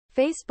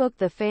Facebook.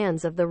 The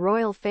fans of the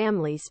royal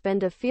family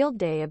spend a field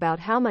day about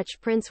how much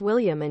Prince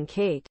William and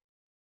Kate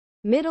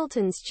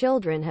Middleton's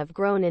children have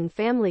grown in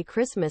family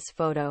Christmas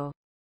photo.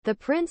 The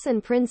Prince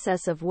and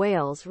Princess of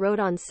Wales rode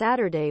on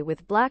Saturday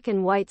with black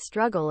and white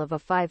struggle of a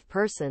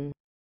 5-person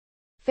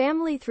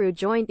family through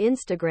joint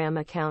Instagram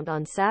account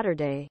on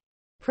Saturday.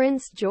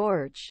 Prince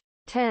George,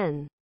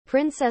 10.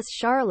 Princess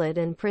Charlotte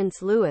and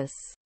Prince Louis,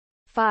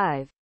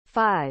 5.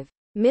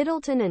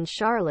 Middleton and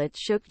Charlotte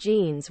shook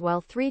jeans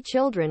while 3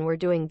 children were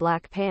doing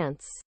black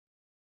pants.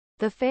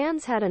 The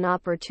fans had an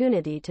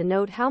opportunity to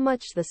note how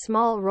much the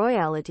small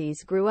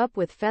royalties grew up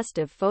with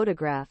festive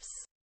photographs.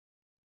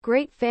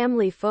 Great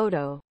family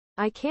photo.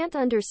 I can't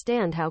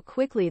understand how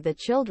quickly the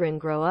children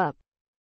grow up.